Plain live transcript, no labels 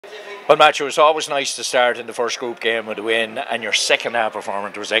Well, Matthew, it's always nice to start in the first group game with a win, and your second half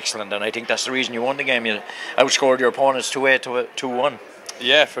performance was excellent, and I think that's the reason you won the game. You outscored your opponents 2-8 to 2-1.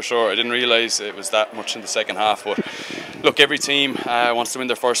 Yeah, for sure. I didn't realise it was that much in the second half, but look, every team wants to win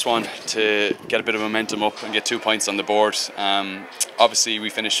their first one to get a bit of momentum up and get 2 points on the board. Obviously, we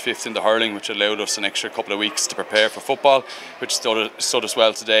finished 5th in the hurling, which allowed us an extra couple of weeks to prepare for football, which stood us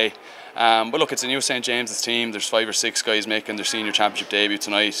well today. But look, it's a new St James's team. There's 5 or 6 guys making their senior championship debut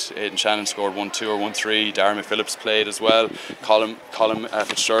tonight. Aidan Shannon scored 1-2 or 1-3. Darren Phillips played as well. Colin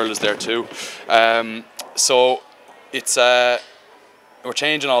Fitzgerald is there too. So it's we're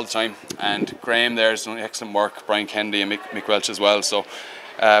changing all the time, and Graham there's doing excellent work. Brian Kennedy and Mick Welch as well. So,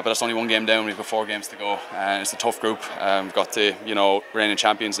 but that's only 1 game down. We've got 4 games to go. It's a tough group. We've got the reigning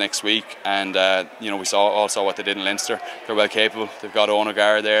champions next week, and we saw what they did in Leinster. They're well capable. They've got Owen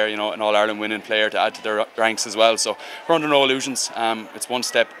O'Gara there, an All Ireland winning player to add to their ranks as well. So we're under no illusions. It's 1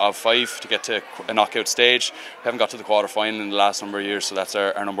 step of 5 to get to a knockout stage. We haven't got to the quarter final in the last number of years, so that's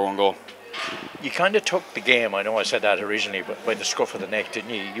our number 1 goal. You kind of took the game, I know I said that originally, but by the scruff of the neck, didn't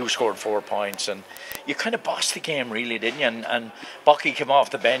you? You scored 4 points, and you kind of bossed the game, really, didn't you? And Bucky came off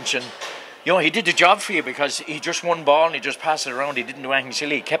the bench, and he did the job for you because he just won ball and he just passed it around. He didn't do anything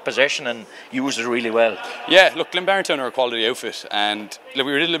silly. He kept possession and used it really well. Yeah, look, Glynn-Barntown are a quality outfit, and we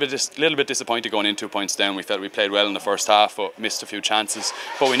were a little bit disappointed going in 2 points down. We felt we played well in the first half, but missed a few chances.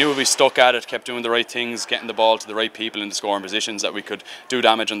 But we knew if we stuck at it, kept doing the right things, getting the ball to the right people in the scoring positions, that we could do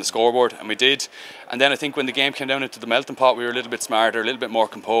damage on the scoreboard, and we did. And then I think when the game came down into the melting pot, we were a little bit smarter, a little bit more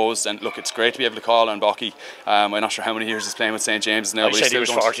composed. And look, it's great to be able to call on Bucky. I'm not sure how many years he's playing with St James's now. I said he was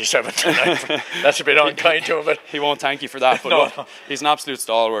 47 tonight. That's a bit unkind to him, but he won't thank you for that. But no. He's an absolute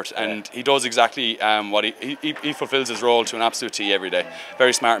stalwart, and he does exactly what he fulfills his role to an absolute T every day.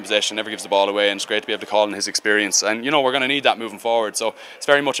 Very smart in possession, never gives the ball away, and it's great to be able to call on his experience. And we're going to need that moving forward. So it's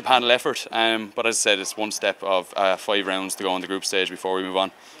very much a panel effort. But as I said, it's 1 step of 5 rounds to go on the group stage before we move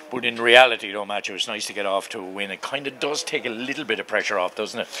on. But in reality, though, Matthew, it's nice to get off to a win. It kind of does take a little bit of pressure off,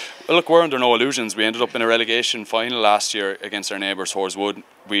 doesn't it? Well, look, we're under no illusions. We ended up in a relegation final last year against our neighbours, Horswood.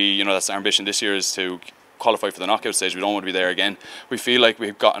 That's our ambition this year, is to qualify for the knockout stage. We don't want to be there again. We feel like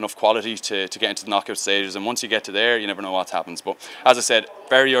we've got enough quality to get into the knockout stages, and once you get to there, you never know what happens. But as I said,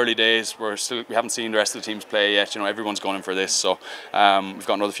 very early days. We haven't seen the rest of the teams play yet. Everyone's going in for this, so we've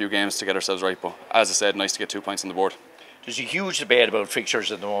got another few games to get ourselves right. But as I said, nice to get 2 points on the board. There's a huge debate about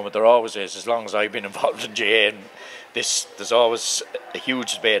fixtures at the moment. There always is, as long as I've been involved in GA, and there's always a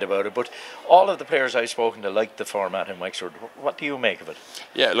huge debate about it. But all of the players I've spoken to like the format in Wexford. What do you make of it?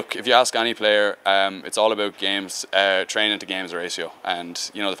 Yeah, look, if you ask any player, it's all about games, training to games ratio. And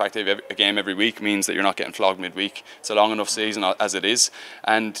the fact that you have a game every week means that you're not getting flogged midweek. It's a long enough season as it is.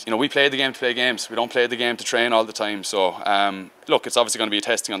 And we play the game to play games. We don't play the game to train all the time. So look, it's obviously going to be a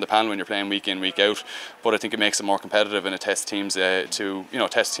testing on the panel when you're playing week in, week out. But I think it makes it more competitive, and it tests teams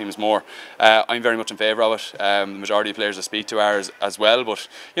test teams more. I'm very much in favour of it. The majority of players I speak to are as well. But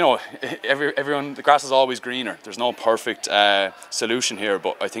everyone, the grass is always greener. There's no perfect solution here,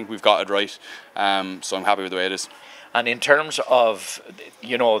 but I think we've got it right. So I'm happy with the way it is. And in terms of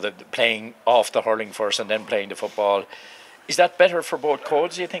the playing off the hurling first and then playing the football, is that better for both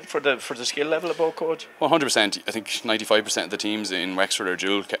codes, do you think, for the skill level of both codes? 100%. I think 95% of the teams in Wexford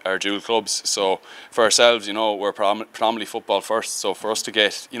are dual clubs. So for ourselves, we're predominantly football first. So for us to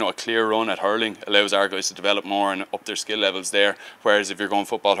get a clear run at hurling allows our guys to develop more and up their skill levels there. Whereas if you're going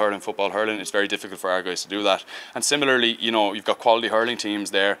football hurling, it's very difficult for our guys to do that. And similarly, you've got quality hurling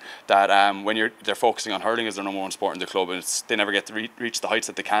teams there that when they're focusing on hurling as their number 1 sport in the club, and they never get to reach the heights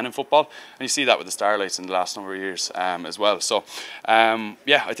that they can in football. And you see that with the Starlights in the last number of years as well. So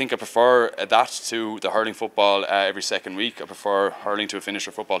I think I prefer that to the hurling football every second week. I prefer hurling to a finish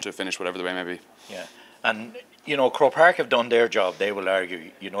or football to a finish, whatever the way may be. Yeah, and Croke Park have done their job, they will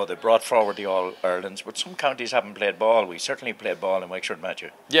argue. They brought forward the All-Irelands, but some counties haven't played ball. We certainly played ball in Wexford, Matthew.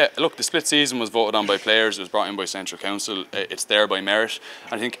 Yeah, look, the split season was voted on by players. It was brought in by Central Council. It's there by merit.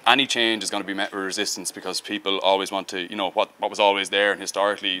 And I think any change is going to be met with resistance, because people always want to, what was always there, and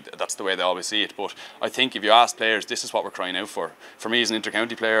historically that's the way they always see it. But I think if you ask players, this is what we're crying out for. For me as an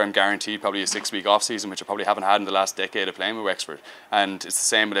inter-county player, I'm guaranteed probably a 6-week off-season, which I probably haven't had in the last decade of playing with Wexford. And it's the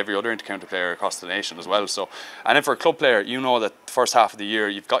same with every other inter-county player across the nation as well. So, and then for a club player, that the first half of the year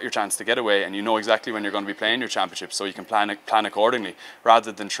you've got your chance to get away, and you know exactly when you're going to be playing your championship, so you can plan accordingly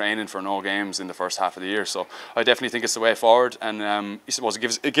rather than training for no games in the first half of the year. So I definitely think it's the way forward, and I suppose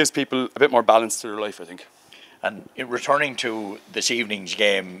it gives people a bit more balance to their life, I think. And in returning to this evening's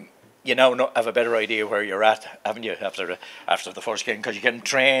game, you now have a better idea where you're at, haven't you, after the first game? Because you can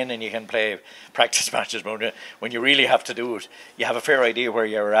train and you can play practice matches, but when you really have to do it, you have a fair idea where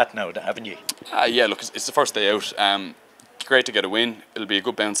you're at now, haven't you? Yeah, look, it's the first day out. Great to get a win. It'll be a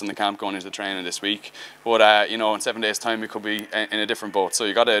good bounce in the camp going into the training this week. But you know, in 7 days' time, we could be in a different boat. So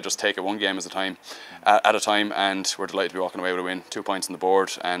you got to just take it one game at a time. And we're delighted to be walking away with a win, 2 points on the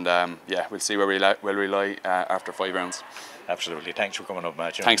board. And yeah, we'll see where we lie after 5 rounds. Absolutely. Thanks for coming up,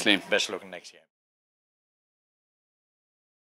 Matthew. Thanks, Liam. Best of luck in next game.